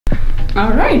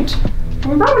All right,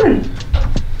 we're rolling.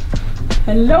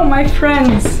 Hello, my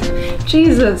friends.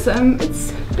 Jesus,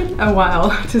 it's been a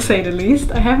while to say the least.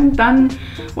 I haven't done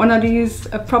one of these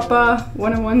proper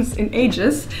one-on-ones in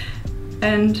ages,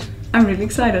 and I'm really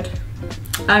excited.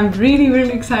 I'm really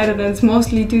excited, and it's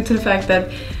mostly due to the fact that,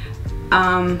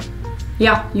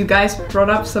 yeah, you guys brought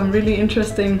up some really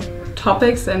interesting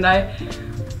topics, and I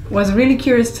was really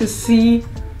curious to see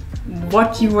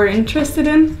what you were interested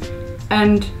in.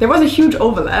 And there was a huge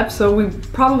overlap, so we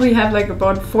probably have like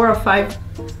about 4 or 5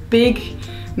 big,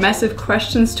 massive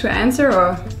questions to answer,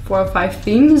 or 4 or 5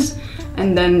 themes,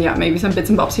 and then yeah, maybe some bits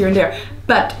and bobs here and there.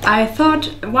 But I thought,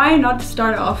 why not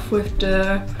start off with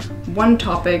the one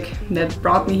topic that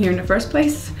brought me here in the first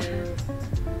place?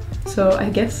 So I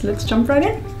guess let's jump right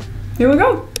in. Here we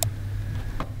go.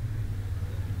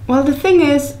 Well, the thing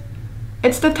is,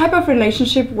 it's the type of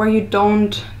relationship where you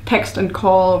don't text and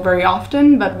call very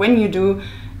often, but when you do,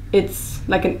 it's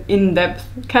like an in-depth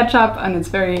catch-up, and it's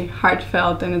very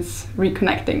heartfelt and it's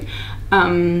reconnecting.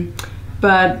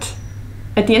 But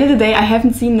at the end of the day, I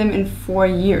haven't seen them in 4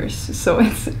 years, so I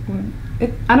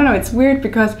don't know, it's weird,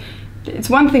 because it's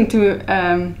one thing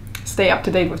to stay up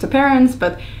to date with the parents,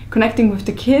 but connecting with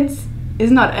the kids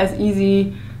is not as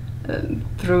easy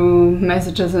through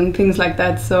messages and things like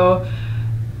that. So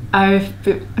I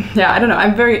don't know,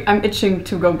 I'm itching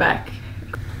to go back.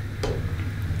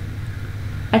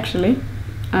 Actually,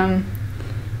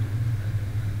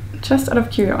 just out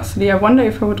of curiosity, I wonder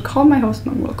if I would call my host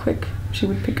mom real quick. She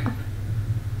would pick up.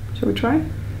 Shall we try?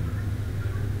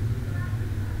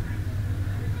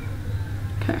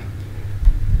 Okay.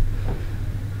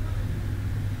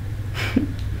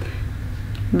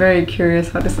 Very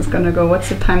curious how this is gonna go. What's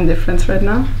the time difference right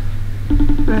now?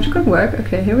 It could work.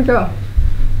 Okay, here we go.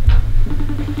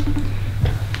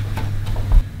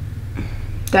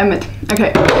 Damn it.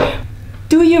 Okay.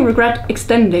 Do you regret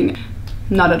extending?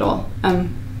 Not at all.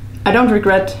 I don't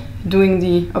regret doing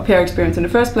the au pair experience in the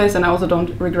first place, and I also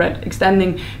don't regret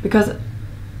extending, because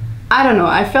I don't know,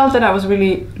 I felt that I was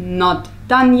really not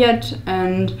done yet,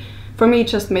 and for me it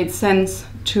just made sense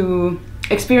to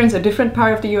experience a different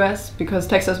part of the US, because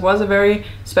Texas was a very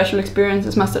special experience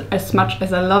as much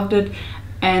as I loved it.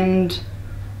 And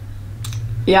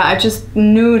yeah, I just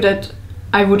knew that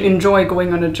I would enjoy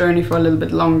going on a journey for a little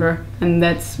bit longer, and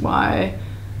that's why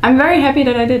I'm very happy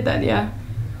that I did that, yeah.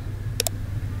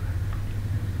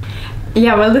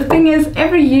 Yeah, well, the thing is,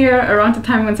 every year around the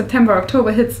time when September,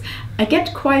 October hits, I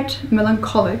get quite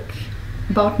melancholic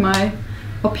about my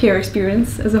au pair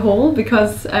experience as a whole,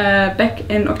 because back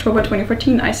in October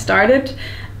 2014 I started,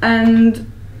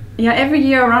 and yeah, every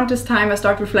year around this time I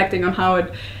start reflecting on how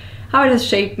it has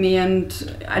shaped me, and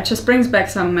it just brings back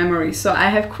some memories. So I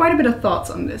have quite a bit of thoughts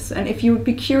on this, and if you would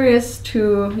be curious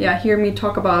to hear me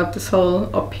talk about this whole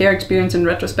au pair experience in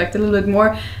retrospect a little bit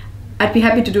more, I'd be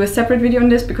happy to do a separate video on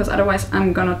this, because otherwise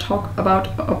I'm gonna talk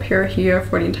about au pair here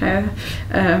for the entire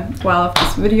while of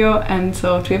this video, and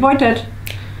so to avoid that,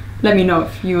 let me know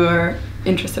if you are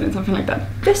interested in something like that.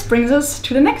 This brings us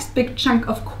to the next big chunk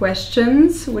of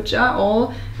questions, which are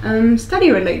all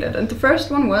study related, and the first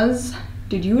one was,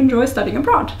 did you enjoy studying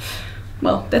abroad?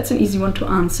 Well, that's an easy one to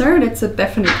answer. That's a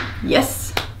definite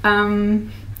yes.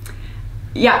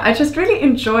 Yeah, I just really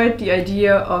enjoyed the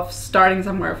idea of starting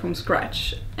somewhere from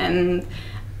scratch, and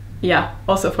yeah,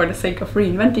 also for the sake of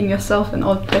reinventing yourself and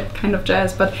all that kind of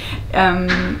jazz. But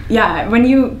yeah, when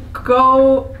you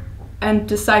go and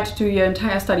decide to do your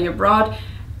entire study abroad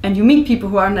and you meet people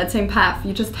who are on that same path,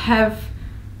 you just have,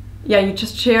 you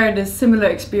just share this similar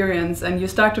experience, and you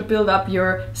start to build up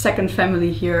your second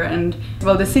family here. And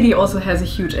well, the city also has a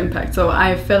huge impact. So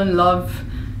I fell in love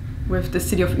with the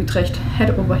city of Utrecht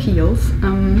head over heels.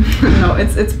 No,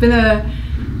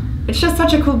 it's just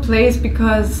such a cool place,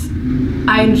 because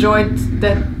I enjoyed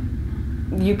that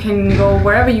you can go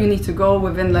wherever you need to go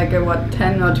within like a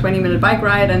 10 or 20 minute bike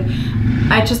ride, and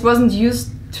I just wasn't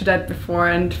used to that before.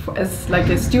 And as like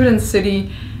a student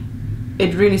city,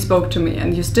 it really spoke to me.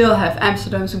 And you still have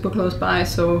Amsterdam super close by,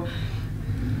 so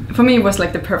for me it was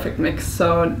like the perfect mix.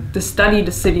 So the study,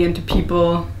 the city, and the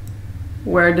people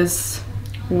were this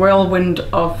whirlwind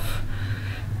of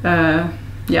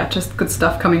just good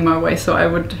stuff coming my way, so I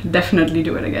would definitely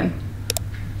do it again.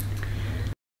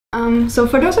 So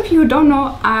for those of you who don't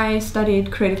know, I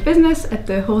studied creative business at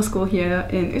the whole school here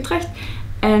in Utrecht,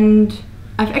 and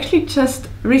I've actually just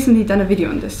recently done a video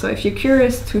on this. So if you're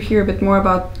curious to hear a bit more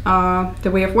about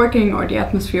the way of working or the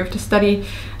atmosphere of the study,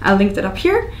 I'll link that up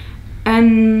here.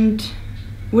 And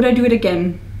would I do it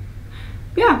again?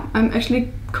 Yeah, I'm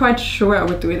actually quite sure I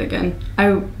would do it again.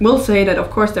 I will say that of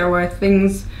course there were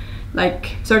things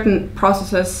like certain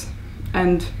processes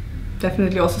and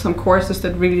definitely also some courses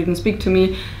that really didn't speak to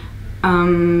me.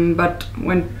 But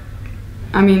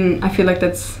I feel like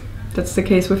that's the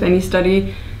case with any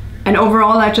study. And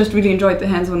overall, I just really enjoyed the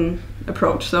hands-on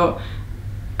approach. So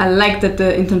I liked that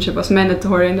the internship was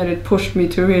mandatory and that it pushed me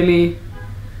to really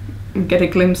get a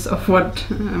glimpse of what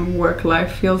work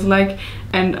life feels like.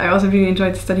 And I also really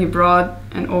enjoyed the study abroad,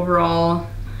 and overall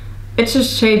it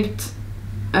just shaped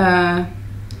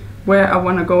where I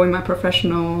want to go in my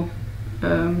professional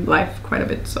life quite a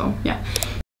bit. So yeah.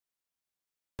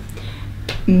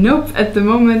 Nope, at the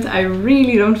moment I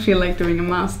really don't feel like doing a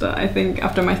master. I think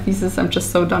after my thesis I'm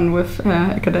just so done with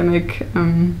academic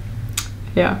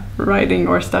writing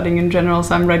or studying in general,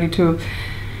 so I'm ready to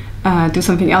do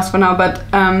something else for now. But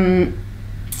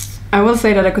I will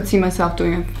say that I could see myself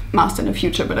doing a master in the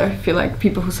future, but I feel like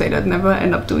people who say that never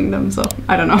end up doing them, so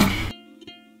I don't know.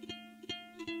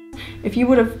 If you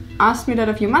would have asked me that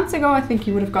a few months ago, I think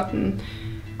you would have gotten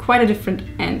quite a different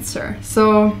answer.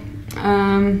 So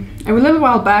a little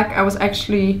while back I was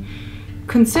actually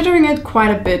considering it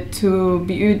quite a bit to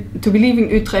be leaving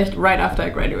Utrecht right after I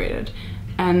graduated.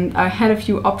 And I had a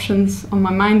few options on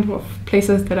my mind of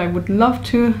places that I would love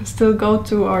to still go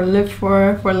to or live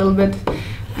for a little bit.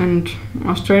 And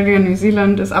Australia and New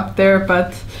Zealand is up there,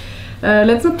 but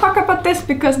let's not talk about this,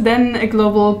 because then a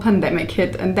global pandemic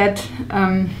hit, and that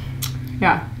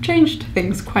changed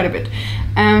things quite a bit.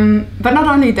 But not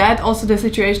only that, also the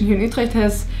situation here in Utrecht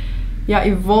has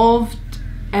evolved,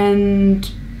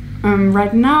 and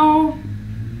right now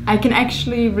I can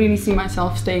actually really see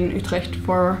myself staying in Utrecht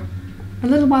for a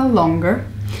little while longer,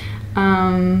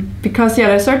 because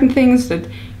there are certain things that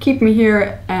keep me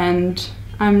here and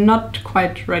I'm not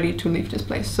quite ready to leave this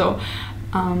place. So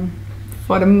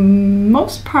for the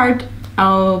most part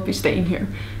I'll be staying here.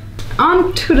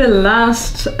 On to the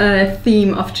last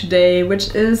theme of today,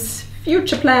 which is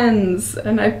future plans,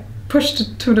 and I pushed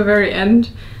it to the very end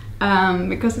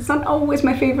because it's not always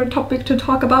my favorite topic to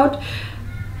talk about.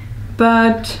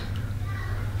 But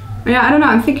yeah, I don't know,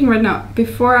 I'm thinking right now,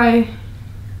 before I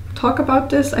talk about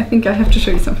this, I think I have to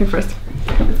show you something first.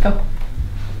 Let's go.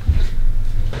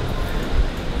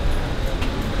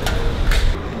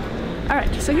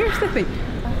 Alright, so here's the thing.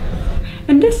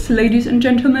 And this, ladies and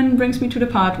gentlemen, brings me to the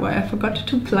part where I forgot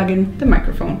to plug in the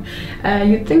microphone.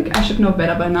 You'd think I should know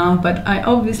better by now, but I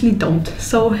obviously don't.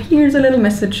 So here's a little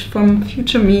message from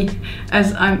future me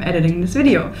as I'm editing this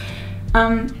video.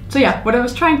 So yeah, what I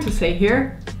was trying to say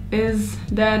here is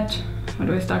that, how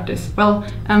do I start this? Well,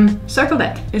 Circle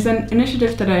That is an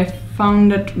initiative that I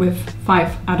founded with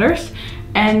 5 others.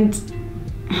 And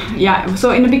yeah,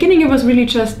 so in the beginning it was really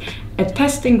just a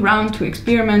testing ground to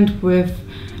experiment with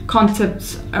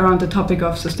concepts around the topic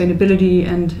of sustainability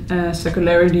and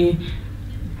circularity.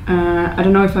 I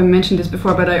don't know if I mentioned this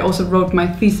before, but I also wrote my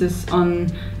thesis on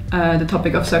the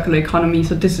topic of circular economy,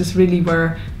 so this is really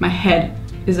where my head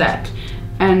is at.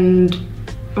 And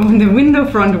on the window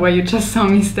front where you just saw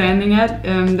me standing at,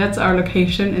 that's our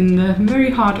location in the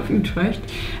very heart of Utrecht.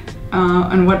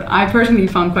 And what I personally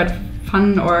found quite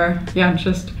fun, or yeah,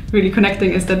 just really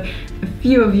connecting, is that a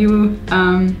few of you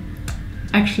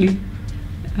actually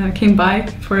came by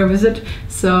for a visit.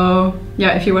 So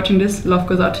yeah, if you're watching this, love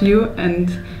goes out to you, and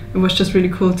it was just really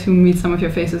cool to meet some of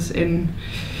your faces in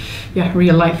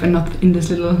real life and not in this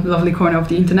little lovely corner of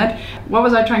the internet. What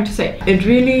was I trying to say? It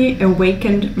really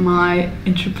awakened my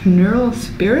entrepreneurial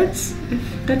spirits, if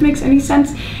that makes any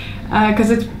sense,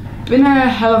 because it's been a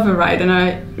hell of a ride and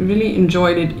I really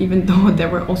enjoyed it, even though there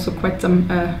were also quite some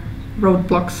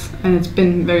roadblocks and it's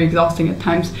been very exhausting at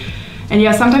times. And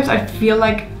yeah, sometimes I feel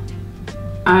like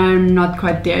I'm not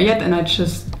quite there yet and I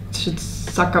just should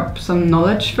suck up some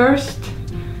knowledge first.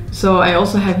 So I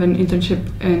also have an internship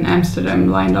in Amsterdam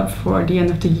lined up for the end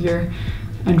of the year,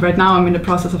 and right now I'm in the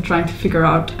process of trying to figure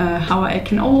out how I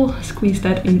can all squeeze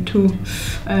that into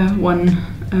one,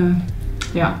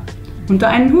 unter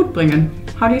einen Hut bringen.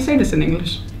 How do you say this in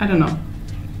English? I don't know.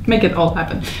 Make it all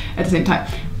happen at the same time.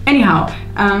 Anyhow,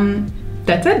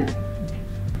 that's it.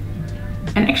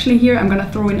 And actually here I'm gonna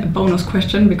throw in a bonus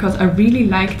question, because I really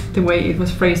liked the way it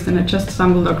was phrased and I just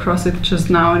stumbled across it just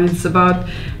now, and it's about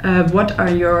what are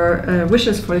your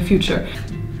wishes for the future?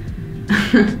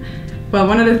 Well,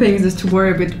 one of the things is to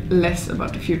worry a bit less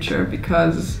about the future,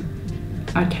 because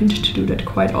I tend to do that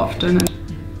quite often. And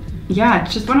yeah, I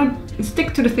just want to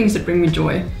stick to the things that bring me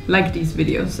joy, like these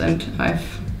videos, and I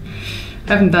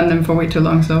haven't done them for way too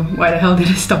long, so why the hell did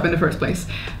I stop in the first place?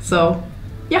 So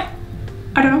yeah,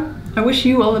 I don't know. I wish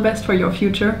you all the best for your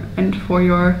future and for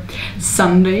your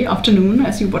Sunday afternoon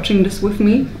as you're watching this with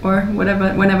me, or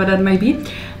whatever, whenever that may be.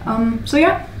 So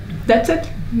yeah, that's it.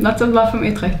 Lots of love from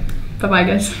Utrecht. Bye bye,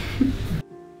 guys.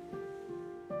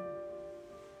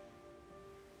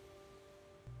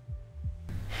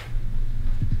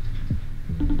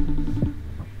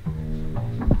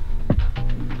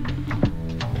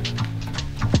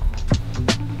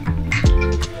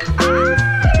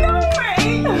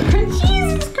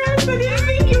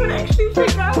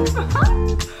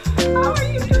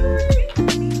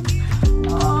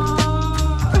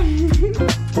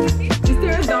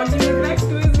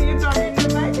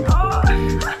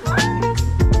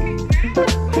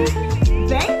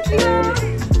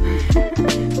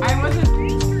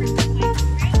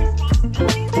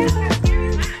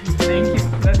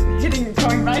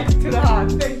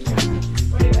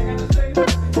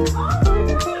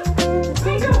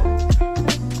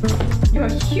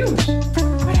 huge.